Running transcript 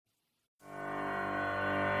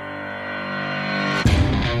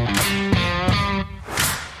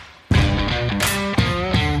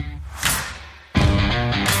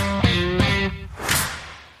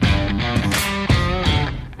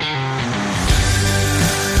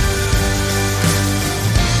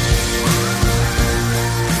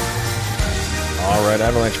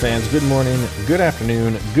Avalanche fans, good morning, good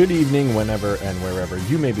afternoon, good evening, whenever and wherever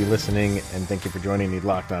you may be listening, and thank you for joining the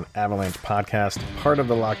Locked On Avalanche podcast, part of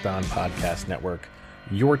the Locked On Podcast Network.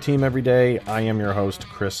 Your team every day. I am your host,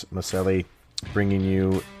 Chris Maselli, bringing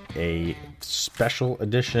you a special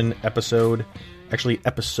edition episode, actually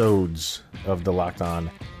episodes of the Locked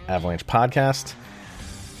On Avalanche podcast.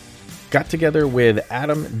 Got together with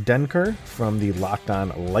Adam Denker from the Locked On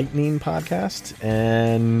Lightning podcast,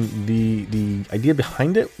 and the idea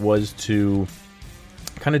behind it was to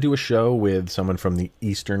kind of do a show with someone from the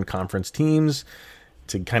Eastern Conference teams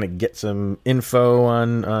to kind of get some info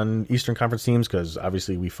on Eastern Conference teams, because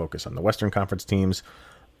obviously we focus on the Western Conference teams.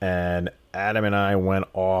 And Adam and I went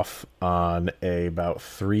off on a about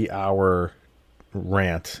 3-hour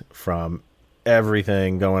rant from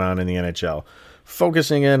everything going on in the NHL,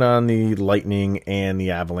 focusing in on the Lightning and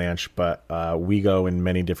the Avalanche, but we go in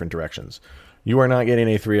many different directions. You are not getting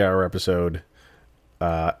a 3-hour episode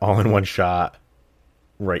all in one shot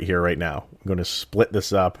right here, right now. I'm going to split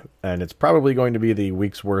this up, and it's probably going to be the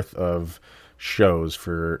week's worth of shows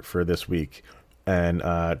for this week. And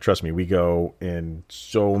trust me, we go in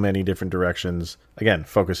so many different directions, again,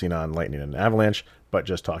 focusing on Lightning and Avalanche, but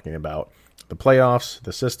just talking about the playoffs,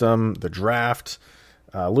 the system, the draft,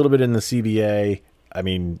 a little bit in the CBA. I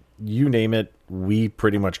mean, you name it, we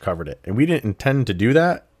pretty much covered it. And we didn't intend to do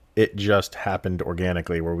that. It just happened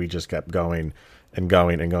organically, where we just kept going and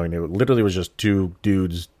going and going. It literally was just two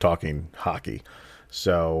dudes talking hockey.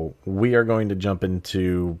 So we are going to jump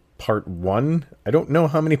into part one. I don't know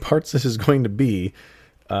how many parts this is going to be.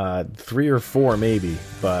 3 or 4 maybe.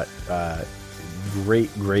 But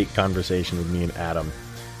great conversation with me and Adam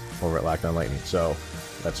over at Locked On Lightning. So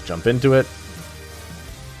let's jump into it.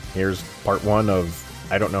 Here's part one of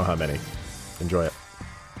I don't know how many. Enjoy it.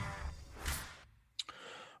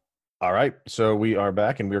 All right, so we are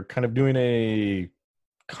back, and we're kind of doing a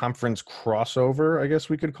conference crossover, I guess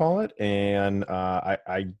we could call it. And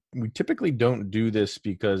we typically don't do this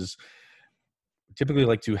because we typically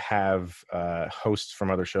like to have hosts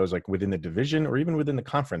from other shows, like within the division or even within the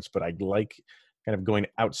conference. But I like kind of going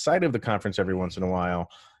outside of the conference every once in a while,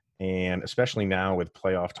 and especially now with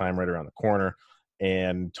playoff time right around the corner,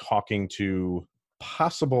 and talking to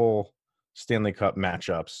possible Stanley Cup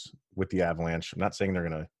matchups with the Avalanche. I'm not saying they're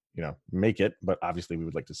going to, make it, but obviously we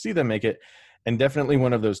would like to see them make it. And definitely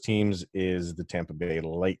one of those teams is the Tampa Bay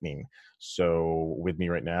Lightning. So with me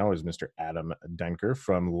right now is Mr. Adam Denker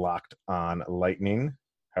from Locked On Lightning.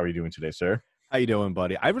 How are you doing today, sir? How you doing,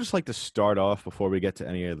 buddy? I would just like to start off before we get to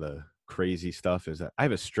any of the crazy stuff is that I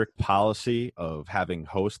have a strict policy of having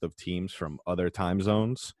hosts of teams from other time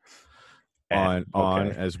zones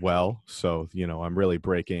on as well. So, I'm really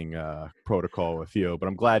breaking protocol with you, but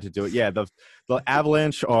I'm glad to do it. Yeah, the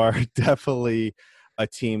Avalanche are definitely a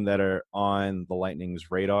team that are on the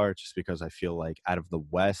Lightning's radar, just because I feel like out of the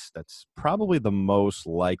West, that's probably the most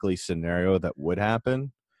likely scenario that would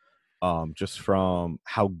happen, just from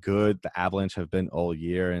how good the Avalanche have been all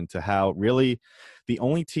year, and to how really the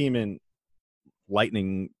only team in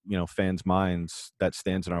Lightning, fans' minds that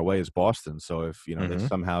stands in our way is Boston. So if, they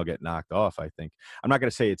somehow get knocked off, I think I'm not going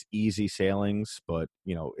to say it's easy sailings, but,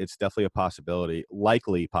 it's definitely a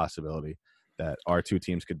likely possibility that our two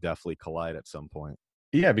teams could definitely collide at some point.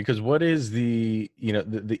 Yeah, because what is the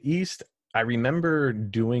East? I remember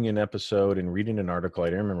doing an episode and reading an article. I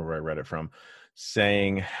don't remember where I read it from,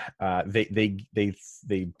 saying they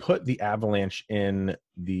put the Avalanche in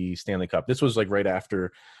the Stanley Cup. This was like right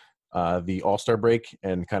after the All-Star break,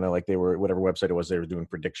 and kind of like they were, whatever website it was, they were doing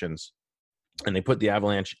predictions, and they put the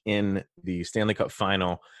Avalanche in the Stanley Cup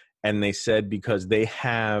final. And they said because they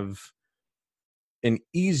have an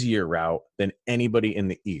easier route than anybody in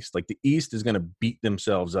the East. Like the East is going to beat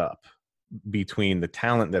themselves up between the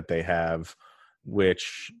talent that they have,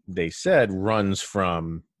 which they said runs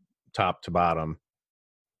from top to bottom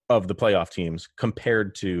of the playoff teams,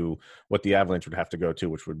 compared to what the Avalanche would have to go to,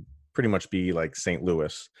 which would pretty much be like St.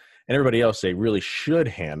 Louis and everybody else they really should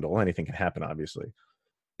handle. Anything can happen, obviously.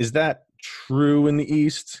 Is that true in the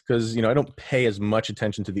East? Because, I don't pay as much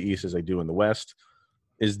attention to the East as I do in the West.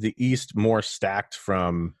 Is the East more stacked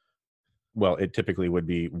from, well, it typically would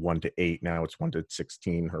be 1 to 8. Now it's 1 to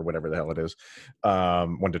 16 or whatever the hell it is.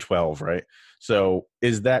 1 to 12, right? So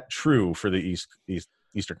is that true for the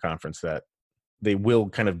Eastern Conference, that they will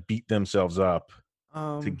kind of beat themselves up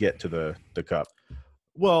to get to the Cup?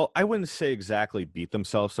 Well, I wouldn't say exactly beat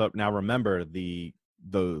themselves up. Now, remember, the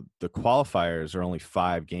qualifiers are only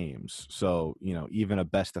 5 games. So, even a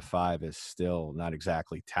best of 5 is still not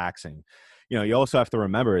exactly taxing. You also have to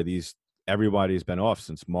remember everybody's been off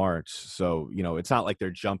since March. So, it's not like they're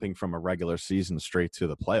jumping from a regular season straight to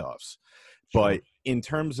the playoffs. But in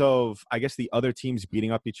terms of, I guess, the other teams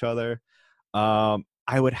beating up each other, I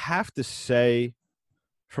would have to say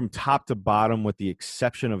from top to bottom, with the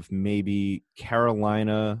exception of maybe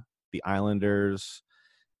Carolina, the Islanders,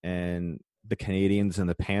 and the Canadians and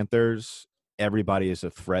the Panthers, everybody is a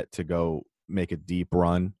threat to go make a deep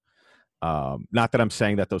run. Not that I'm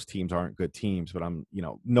saying that those teams aren't good teams, but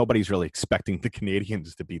nobody's really expecting the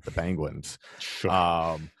Canadians to beat the Penguins. Sure.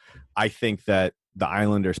 I think that the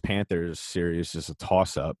Islanders-Panthers series is a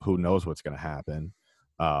toss-up. Who knows what's going to happen?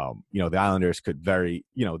 The Islanders could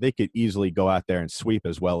they could easily go out there and sweep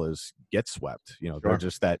as well as get swept. Sure.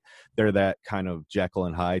 They're that kind of Jekyll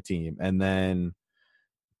and Hyde team. And then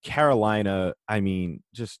Carolina,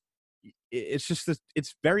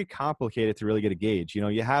 it's very complicated to really get a gauge.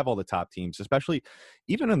 You have all the top teams, especially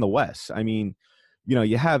even in the West. You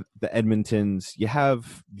have the Edmontons, you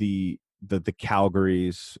have the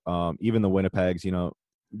Calgarys, even the Winnipegs,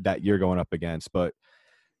 that you're going up against. But,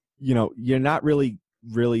 you're not really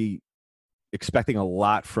expecting a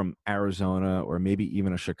lot from Arizona or maybe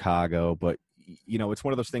even a Chicago. But, it's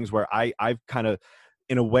one of those things where I've kind of,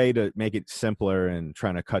 in a way to make it simpler and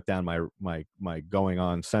trying to cut down my going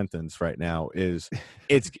on sentence right now, is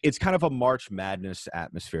it's kind of a March Madness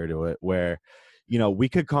atmosphere to it, where, we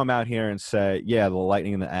could come out here and say, yeah, the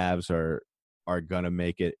Lightning and the Avs are going to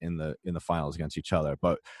make it in the finals against each other.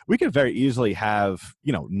 But we could very easily have,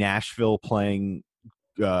 Nashville playing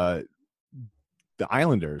the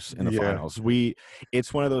Islanders in the finals.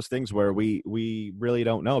 It's one of those things where we really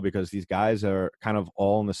don't know, because these guys are kind of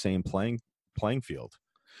all in the same playing field.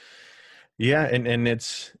 Yeah, and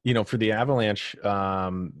it's, for the Avalanche,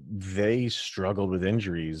 they struggled with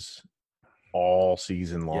injuries all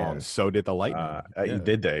season long. Yeah, so did the Lightning.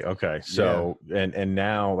 Did they? Okay. So and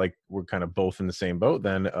now, like, we're kind of both in the same boat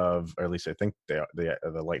then, or at least I think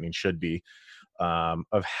the Lightning should be,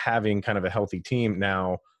 of having kind of a healthy team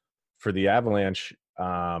now. For the Avalanche,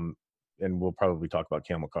 and we'll probably talk about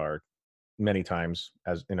Cale Makar many times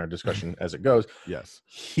as in our discussion as it goes. Yes,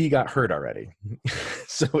 he got hurt already.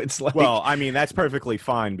 So it's like, well, that's perfectly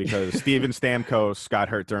fine, because Steven Stamkos got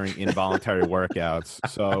hurt during involuntary workouts.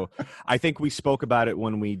 So I think we spoke about it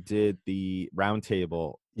when we did the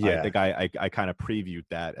roundtable. Yeah, I think I kind of previewed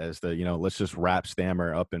that as the, let's just wrap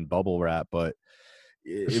Stammer up in bubble wrap. But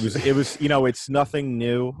it was it's nothing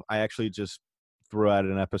new. I actually just threw out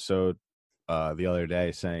an episode the other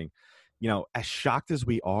day saying, as shocked as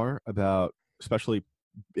we are about especially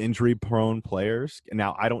injury-prone players, and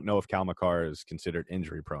now I don't know if Cale Makar is considered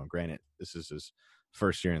injury-prone. Granted, this is his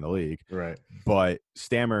first year in the league. Right. But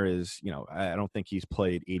Stammer is, I don't think he's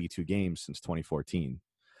played 82 games since 2014.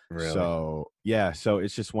 Really? So, yeah, so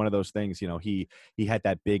it's just one of those things, he had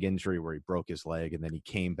that big injury where he broke his leg, and then he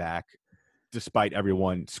came back despite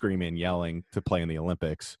everyone screaming and yelling to play in the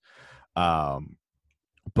Olympics.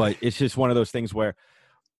 But it's just one of those things where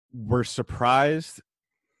we're surprised,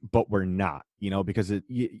 but we're not, because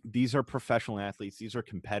these are professional athletes. These are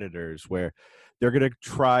competitors where they're going to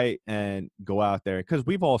try and go out there, because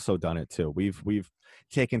we've also done it too. We've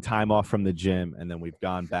taken time off from the gym, and then we've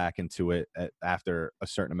gone back into it after a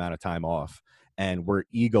certain amount of time off, and we're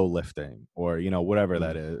ego lifting, or, whatever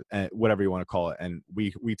that is, whatever you want to call it. And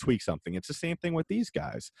we tweak something. It's the same thing with these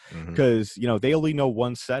guys, because, they only know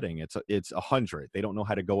one setting. It's 100. They don't know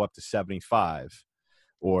how to go up to 75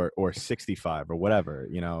 or 65 or whatever,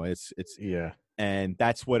 it's yeah. And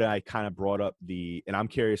that's what I kind of brought up and I'm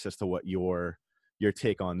curious as to what your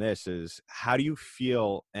take on this is. How do you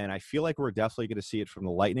feel? And I feel like we're definitely going to see it from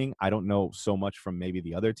the Lightning. I don't know so much from maybe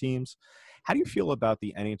the other teams. How do you feel about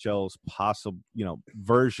the NHL's possible,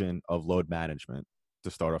 version of load management to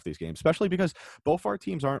start off these games, especially because both our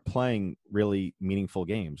teams aren't playing really meaningful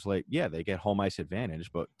games? Like, yeah, they get home ice advantage,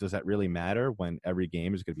 but does that really matter when every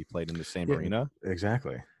game is going to be played in the same arena?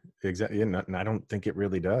 Exactly. And I don't think it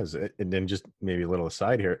really does. And then just maybe a little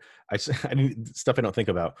aside here, stuff I don't think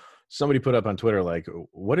about. Somebody put up on Twitter, like,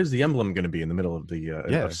 what is the emblem going to be in the middle of the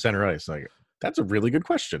of center ice? Like, that's a really good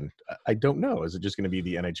question. I don't know. Is it just going to be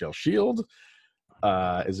the NHL Shield?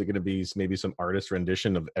 Is it going to be maybe some artist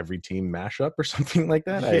rendition of every team mashup or something like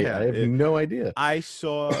that? Yeah, I have no idea. I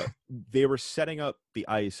saw they were setting up the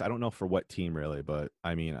ice. I don't know for what team really, but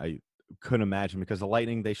I couldn't imagine, because the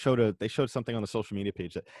Lightning, they showed something on the social media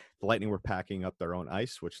page that the Lightning were packing up their own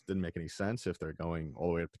ice, which didn't make any sense if they're going all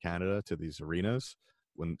the way up to Canada to these arenas.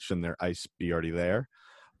 Shouldn't their ice be already there?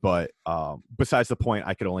 But besides the point,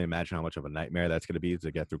 I could only imagine how much of a nightmare that's going to be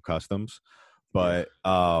to get through customs. But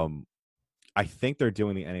I think they're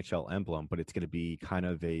doing the NHL emblem, but it's going to be kind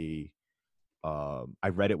of a I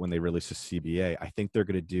read it when they released the CBA. I think they're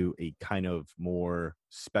going to do a kind of more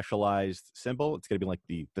specialized symbol. It's going to be like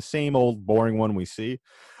the same old boring one we see,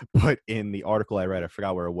 but in the article I read, I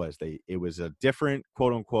forgot where it was. It was a different,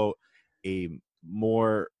 quote unquote, a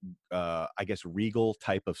more I guess regal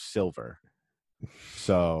type of silver.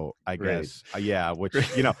 So I Right. guess yeah, which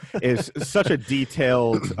is such a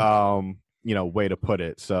detailed way to put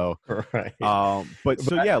it. So Right. but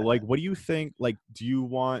so But yeah, like what do you think? Like, do you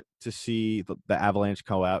want to see the Avalanche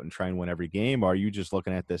go out and try and win every game, or are you just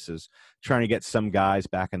looking at this as trying to get some guys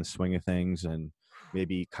back in the swing of things and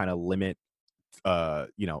maybe kind of limit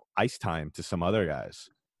ice time to some other guys?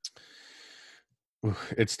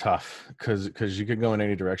 it's tough because you could go in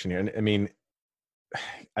any direction here. And I mean,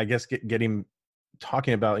 I guess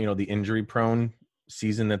talking about, the injury prone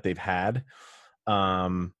season that they've had.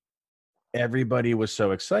 Everybody was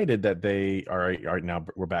so excited that they are now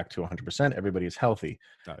we're back to 100%. Everybody is healthy.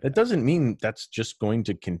 Oh, It yeah. doesn't mean that's just going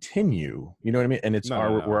to continue. You know what I mean? And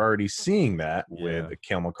No. we're already seeing that with Yeah.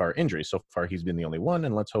 Cale Makar injury. So far, he's been the only one,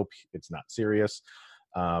 and let's hope it's not serious.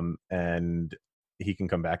 And he can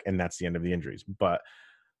come back, and that's the end of the injuries. But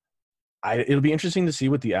it'll be interesting to see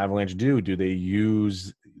what the Avalanche do.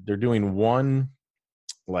 They're doing one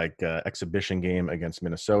exhibition game against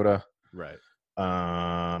Minnesota. Right.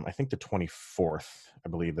 I think the 24th. I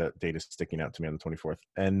believe that date is sticking out to me on the 24th.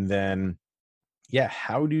 And then, yeah,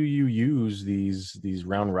 how do you use these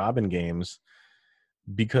round robin games?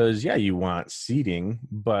 Because you want seeding,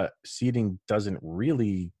 but seeding doesn't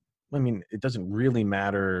really. I mean, it doesn't really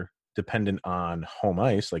matter dependent on home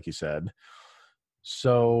ice, like you said.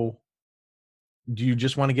 So do you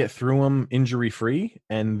just want to get through them injury free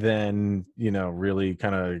and then really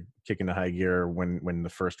kind of kick into high gear when the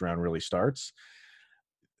first round really starts?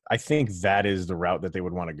 I think that is the route that they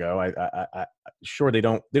would want to go. Sure, they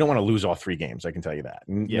don't want to lose all 3 games, I can tell you that.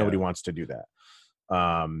 Yeah. Nobody wants to do that.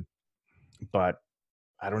 But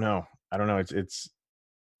I don't know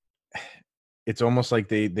it's almost like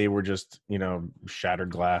they were just shattered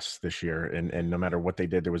glass this year, and no matter what they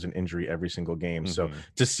did, there was an injury every single game. Mm-hmm. So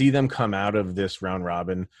to see them come out of this round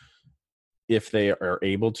robin, if they are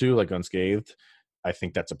able to, like, unscathed, I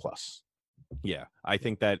think that's a plus. Yeah, I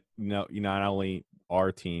think that not only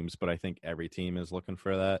our teams, but I think every team is looking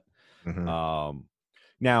for that. Mm-hmm.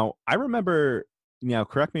 Now I remember. Now,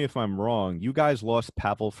 correct me if I'm wrong. You guys lost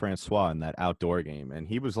Pavel Francois in that outdoor game, and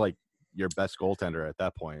he was like your best goaltender at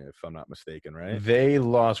that point, if I'm not mistaken, right? They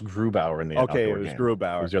lost Grubauer in the outdoor Okay, it was game.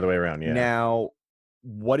 Grubauer. It was the other way around. Yeah. Now,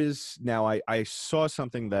 I saw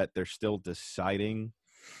something that they're still deciding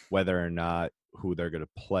whether or not who they're going to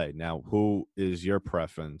play. Now, who is your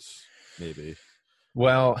preference? Maybe.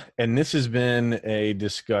 Well, and this has been a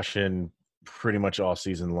discussion pretty much all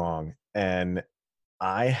season long, and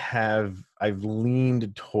I've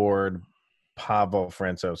leaned toward Pavel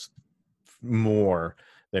Francouz more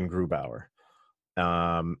than Grubauer.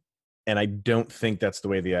 And I don't think that's the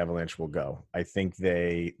way the Avalanche will go. I think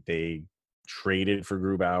they traded for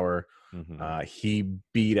Grubauer. Mm-hmm. He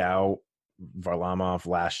beat out Varlamov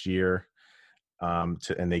last year,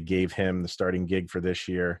 and they gave him the starting gig for this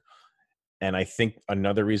year. And I think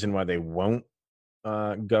another reason why they won't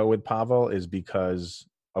go with Pavel is because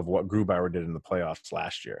of what Grubauer did in the playoffs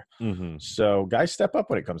last year. Mm-hmm. So guys step up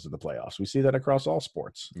when it comes to the playoffs. We see that across all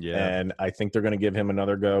sports. Yeah. And I think they're going to give him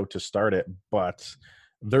another go to start it, but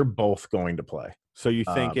they're both going to play. So you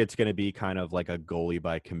think it's going to be kind of like a goalie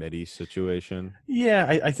by committee situation? Yeah,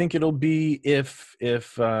 I think it'll be if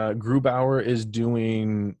Grubauer is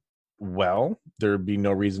doing well, there'd be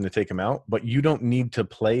no reason to take him out, but you don't need to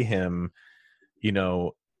play him,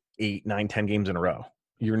 8, 9, 10 games in a row.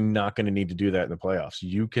 You're not going to need to do that in the playoffs.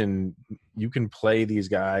 You can play these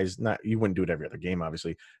guys. You wouldn't do it every other game,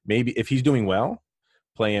 obviously. Maybe if he's doing well,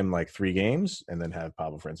 play him like 3 games, and then have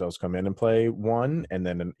Pavel Francouz come in and play 1, and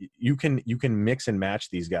then you can mix and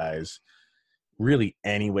match these guys really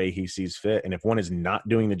any way he sees fit. And if one is not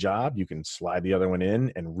doing the job, you can slide the other one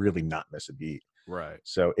in and really not miss a beat. Right.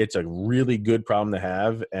 So it's a really good problem to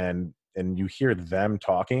have, and you hear them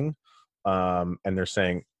talking. And they're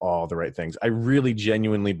saying all the right things. I really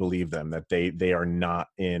genuinely believe them that they're in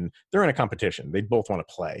a competition. They both want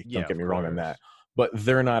to play. Yeah, don't get me wrong on that, but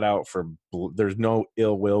they're not out for, there's no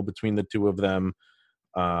ill will between the two of them.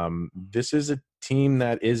 This is a team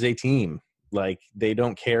that is a team. Like, they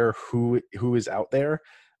don't care who is out there.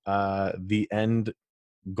 The end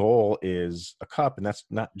goal is a cup, and that's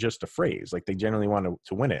not just a phrase. Like, they generally want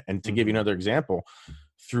to win it. And to give you another example,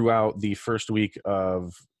 throughout the first week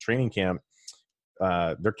of training camp,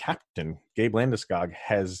 their captain, Gabe Landeskog,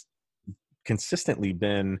 has consistently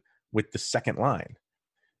been with the second line.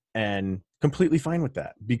 And completely fine with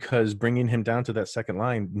that, because bringing him down to that second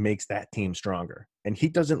line makes that team stronger. And he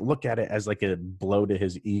doesn't look at it as like a blow to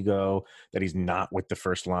his ego that he's not with the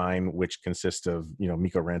first line, which consists of,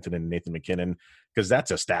 Mikko Rantanen and Nathan McKinnon, because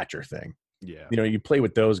that's a stature thing. Yeah. You play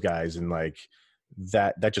with those guys and like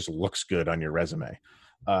that just looks good on your resume.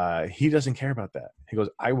 He doesn't care about that. He goes,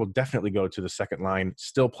 I will definitely go to the second line,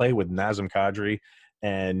 still play with Nazem Kadri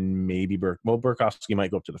and maybe Burakovsky might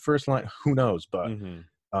go up to the first line. Who knows? But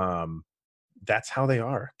that's how they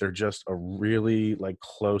are. They're just a really like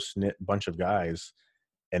close knit bunch of guys,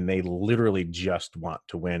 and they literally just want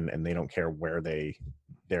to win, and they don't care where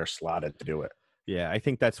they're slotted to do it. Yeah, I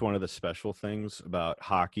think that's one of the special things about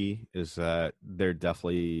hockey is that they're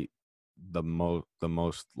definitely the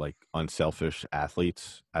most like unselfish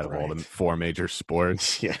athletes out of all the 4 major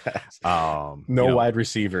sports. Yes. No wide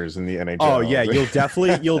receivers in the NHL. Oh yeah, you'll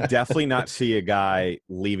definitely not see a guy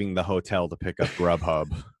leaving the hotel to pick up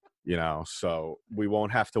Grubhub. So we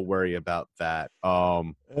won't have to worry about that.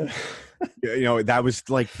 That was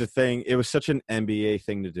like the thing. It was such an NBA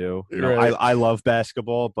thing to do. Right. I love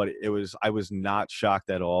basketball, but I was not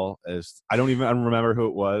shocked at all. I don't remember who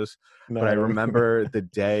it was, but I remember the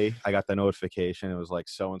day I got the notification. It was like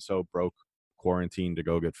so-and-so broke quarantine to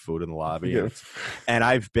go get food in the lobby. And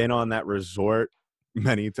I've been on that resort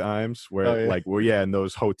many times where in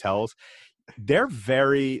those hotels, they're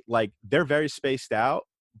very spaced out.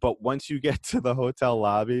 But once you get to the hotel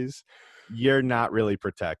lobbies, you're not really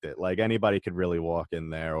protected. Like anybody could really walk in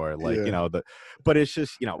there, or but it's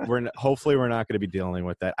just, hopefully we're not going to be dealing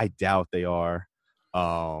with that. I doubt they are.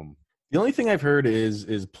 The only thing I've heard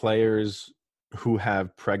is players who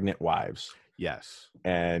have pregnant wives. Yes.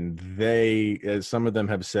 And some of them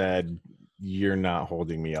have said, you're not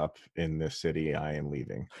holding me up in this city. I am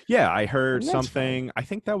leaving. Yeah. I heard something. Fine. I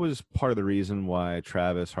think that was part of the reason why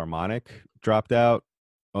Travis Harmonic dropped out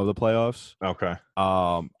of the playoffs. Okay.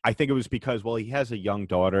 I think it was because, he has a young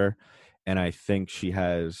daughter, and I think she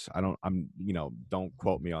has, don't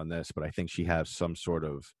quote me on this, but I think she has some sort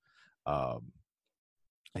of, I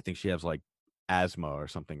think she has like asthma or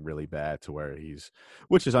something really bad to where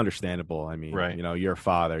which is understandable. I mean, right. You're a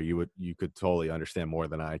father, you could totally understand more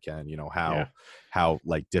than I can, how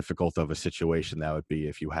like difficult of a situation that would be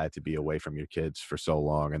if you had to be away from your kids for so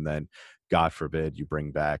long. And then God forbid you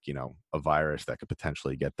bring back, a virus that could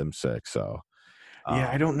potentially get them sick. So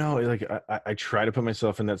I don't know. Like I try to put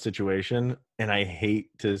myself in that situation, and I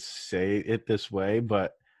hate to say it this way,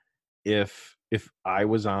 but if I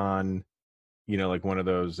was on, like one of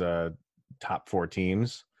those top 4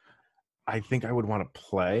 teams, I think I would want to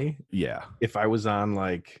play. Yeah. If I was on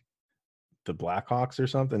like the Blackhawks or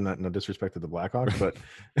something, no disrespect to the Blackhawks, but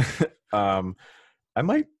I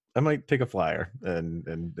might take a flyer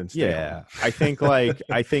and stay home.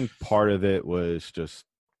 I think part of it was just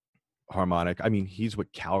Harmonic. I mean, he's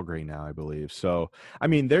with Calgary now, I believe. So, I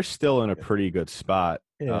mean, they're still in a pretty good spot.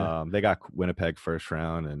 Yeah. They got Winnipeg first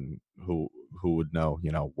round, and who would know,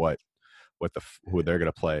 who they're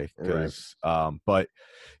going to play. But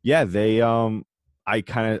yeah, they, I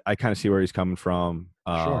kind of see where he's coming from.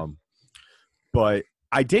 Sure. But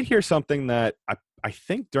I did hear something that I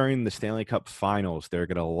think during the Stanley Cup Finals, they're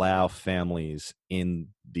going to allow families in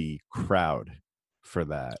the crowd for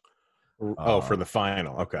that. For the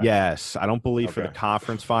final. Okay. Yes. I don't believe for the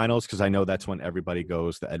conference finals, because I know that's when everybody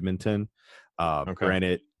goes to Edmonton.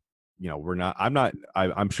 Granted,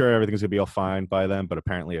 I'm sure everything's going to be all fine by then, but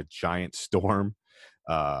apparently a giant storm,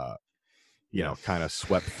 kind of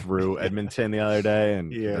swept through Edmonton the other day,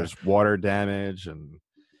 and there's water damage, and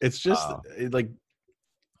it's just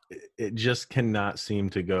it just cannot seem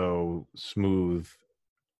to go smooth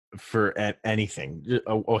for anything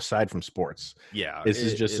aside from sports. Yeah, this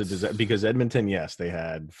is just a disaster, because Edmonton, yes, they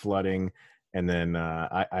had flooding, and then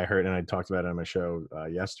I heard, and I talked about it on my show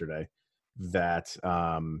yesterday, that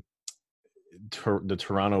the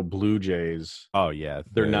Toronto Blue Jays,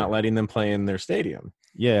 they're not letting them play in their stadium.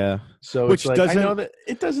 Yeah, so which it's like, I know that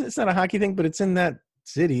it's not a hockey thing, but it's in that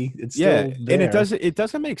city. It's still there. And it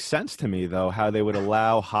doesn't make sense to me though how they would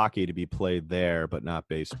allow hockey to be played there but not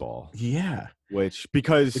baseball. Yeah,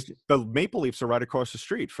 because the Maple Leafs are right across the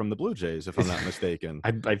street from the Blue Jays, if I'm not mistaken.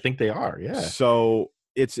 I think they are. Yeah. So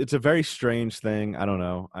it's a very strange thing. I don't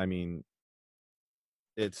know. I mean,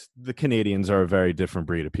 the Canadians are a very different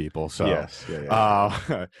breed of people. So yes,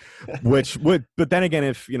 but then again,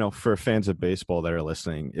 if for fans of baseball that are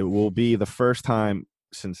listening, it will be the first time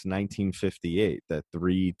since 1958 that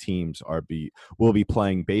 3 teams will be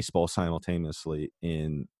playing baseball simultaneously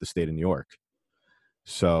in the state of New York.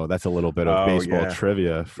 So that's a little bit of baseball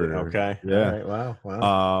trivia for okay. Yeah. All right.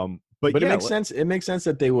 Wow. But it yeah, makes sense. It makes sense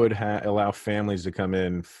that they would allow families to come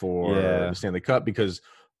in for the Stanley Cup because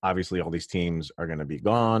obviously all these teams are going to be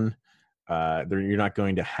gone. You're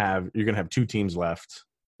going to have two teams left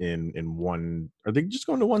in one. Are they just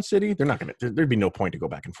going to one city? They're not going to. There'd be no point to go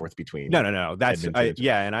back and forth between. No. That's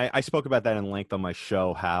and I spoke about that in length on my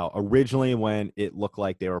show. How originally when it looked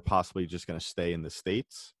like they were possibly just going to stay in the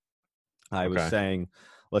States, I was saying,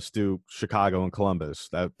 let's do Chicago and Columbus.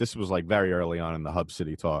 This was like very early on in the hub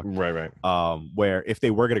city talk. Right. Where if they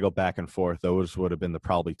were going to go back and forth, those would have been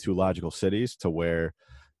probably two logical cities to where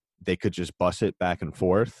they could just bus it back and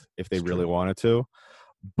forth if they really wanted to.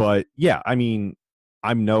 But yeah, I mean,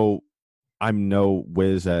 I'm no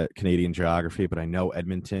whiz at Canadian geography, but I know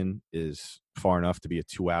Edmonton is far enough to be a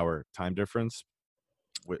 2-hour time difference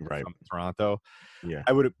from Toronto.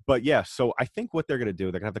 Yeah, so I think what they're going to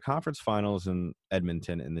do, they're going to have the conference finals in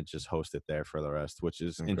Edmonton and then just host it there for the rest, which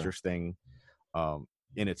is interesting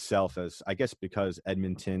in itself, as I guess because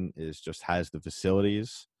Edmonton has the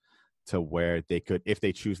facilities to where they could, if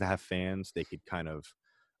they choose to have fans, they could kind of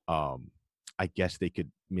I guess they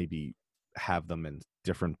could maybe have them in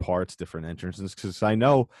different parts, different entrances, because I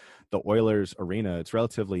know the Oilers arena, it's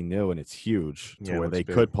relatively new and it's huge to where they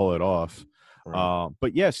could pull it off.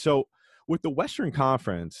 But yeah, so with the Western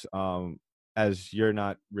Conference, as you're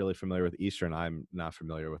not really familiar with Eastern, I'm not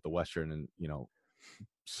familiar with the Western, and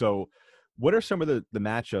so what are some of the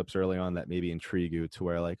matchups early on that maybe intrigue you to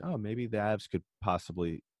where like, oh, maybe the Avs could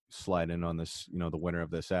possibly slide in on this, the winner of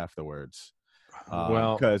this afterwards?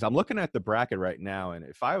 Well, because I'm looking at the bracket right now, and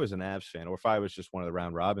if I was an Avs fan or if I was just one of the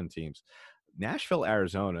round robin teams, Nashville,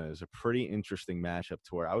 Arizona is a pretty interesting matchup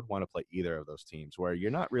to where I would want to play either of those teams, where you're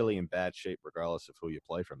not really in bad shape regardless of who you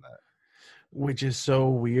play from that. Which is so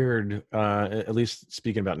weird, at least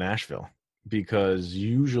speaking about Nashville, because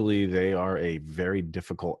usually they are a very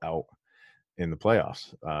difficult out in the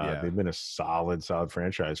playoffs. They've been a solid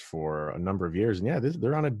franchise for a number of years. And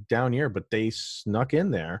they're on a down year, but they snuck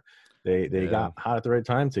in there. They got hot at the right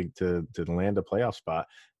time to land a playoff spot.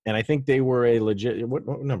 And I think they were a legit. What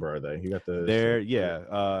number are they? You got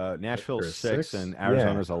Nashville's 6 and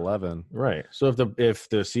Arizona's 11. Right. So if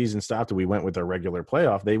the season stopped and we went with a regular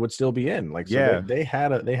playoff, they would still be in. They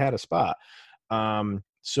had a spot.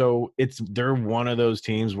 So they're one of those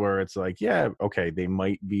teams where it's like, they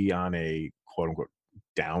might be on a quote unquote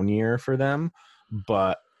down year for them,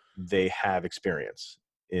 but they have experience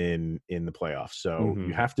in the playoffs. So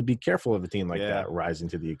you have to be careful of a team like that rising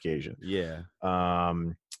to the occasion.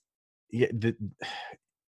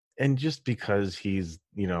 And just because he's,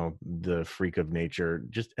 the freak of nature,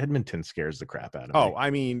 just Edmonton scares the crap out of me. Oh, I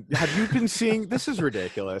mean, have you been seeing, this is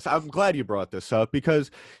ridiculous. I'm glad you brought this up,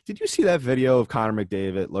 because did you see that video of Connor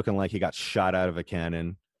McDavid looking like he got shot out of a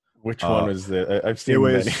cannon? Which one was I've seen it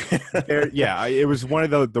was it was one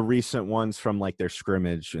of the recent ones from like their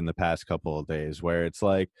scrimmage in the past couple of days, where it's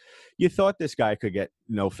like you thought this guy could get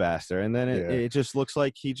no faster, and then it just looks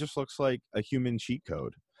like he just looks like a human cheat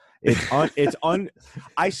code.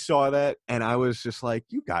 I saw that and I was just like,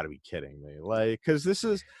 you got to be kidding me, like, because this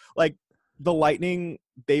is like the Lightning,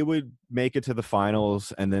 they would make it to the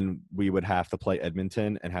finals and then we would have to play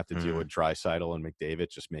Edmonton and have to deal with Draisaitl and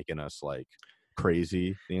McDavid just making us like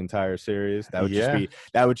crazy the entire series. That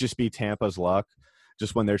would just be Tampa's luck.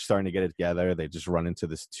 Just when they're starting to get it together, they just run into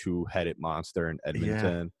this two-headed monster in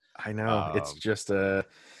Edmonton. I know. It's just who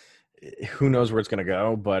knows where it's going to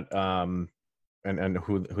go, but and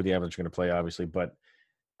who the Avalanche are going to play, obviously. But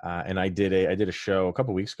and I did a show a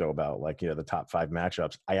couple weeks ago about like the top 5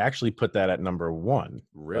 matchups. I actually put that at number 1,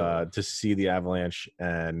 really, to see the Avalanche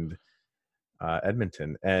and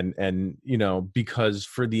Edmonton, and because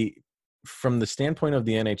from the standpoint of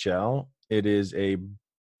the NHL, it is a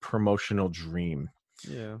promotional dream.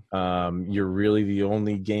 You're really the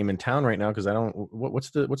only game in town right now, because what's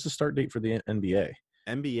the start date for the NBA?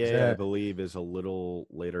 I believe is a little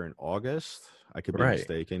later in August. I could be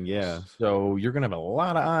mistaken. So you're going to have a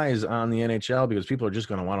lot of eyes on the NHL because people are just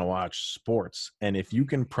going to want to watch sports. And if you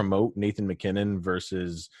can promote Nathan MacKinnon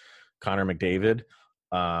versus Connor McDavid,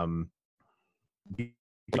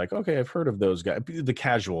 like, okay, I've heard of those guys. The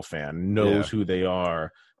casual fan knows who they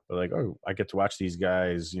are. But like, oh, I get to watch these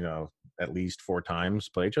guys, at least 4 times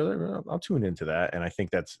play each other. I'll tune into that. And I think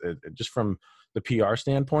that's just from the PR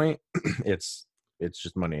standpoint, it's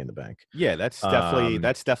just money in the bank. Yeah, that's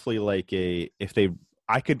definitely like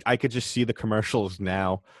I could just see the commercials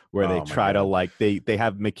now where they try to like they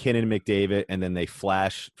have McKinnon, McDavid, and then they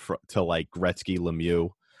flash to like Gretzky,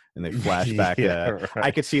 Lemieux, and they flash back.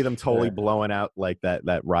 I could see them totally blowing out like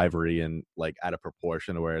that rivalry and like out of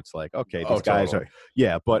proportion, where it's like, okay, these guys are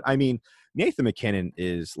but I mean, Nathan MacKinnon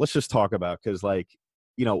is, let's just talk about, because like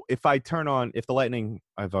if I turn on, if the Lightning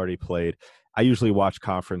I've already played, I usually watch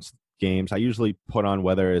conference games. I usually put on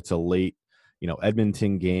whether it's a late,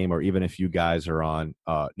 Edmonton game, or even if you guys are on.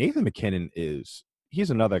 Nathan MacKinnon he's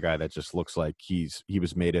another guy that just looks like he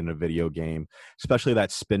was made in a video game, especially that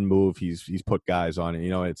spin move he's put guys on.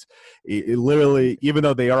 And, it literally, even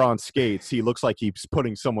though they are on skates, he looks like he's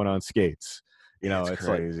putting someone on skates. It's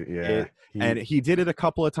crazy. Like, and he did it a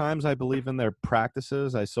couple of times, I believe, in their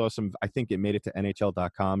practices. I saw I think it made it to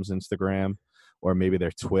NHL.com's Instagram or maybe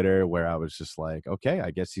their Twitter, where I was just like, okay, I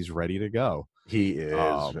guess he's ready to go. He is.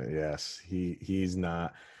 Yes. He's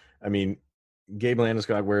not. I mean, Gabe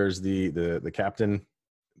Landeskog wears the captain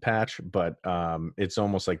patch, but it's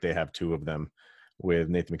almost like they have two of them with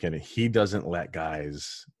Nathan MacKinnon. He doesn't let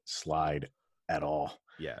guys slide at all.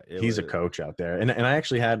 Yeah, he's a coach out there. And I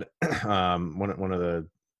actually had one of the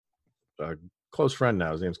close friend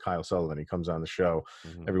now. His name's Kyle Sullivan. He comes on the show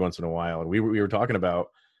every once in a while, and we were talking about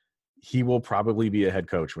he will probably be a head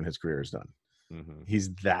coach when his career is done.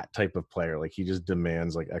 He's that type of player. Like, he just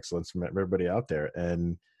demands like excellence from everybody out there,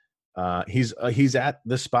 and he's at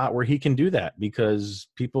the spot where he can do that because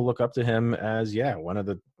people look up to him as one of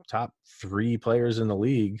the top 3 players in the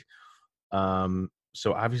league.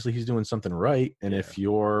 So obviously he's doing something right, and if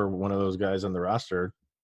you're one of those guys on the roster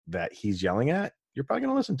that he's yelling at, you're probably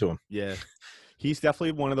going to listen to him. Yeah. He's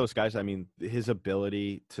definitely one of those guys. I mean, his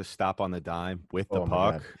ability to stop on the dime with the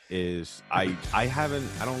puck is I've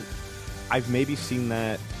maybe seen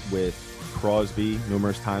that with Crosby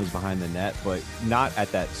numerous times behind the net, but not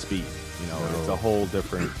at that speed. It's a whole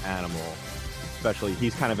different animal. Especially,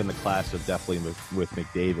 he's kind of in the class of definitely with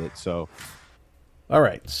McDavid. So, all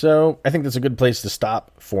right. So I think that's a good place to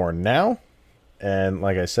stop for now. And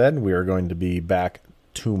like I said, we are going to be back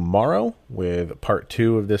tomorrow with part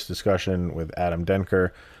 2 of this discussion with Adam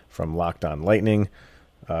Denker from Locked On Lightning.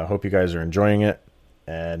 Hope you guys are enjoying it.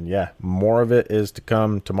 And more of it is to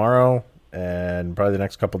come tomorrow and probably the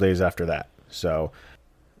next couple days after that. So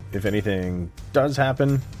if anything does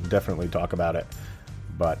happen, definitely talk about it.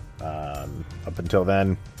 But up until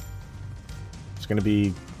then, it's going to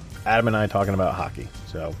be Adam and I talking about hockey.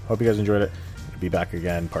 So hope you guys enjoyed it. We'll be back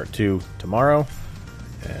again, part 2 tomorrow.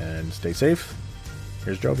 And stay safe.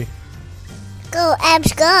 Here's Joby. Go,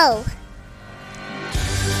 Abs, go.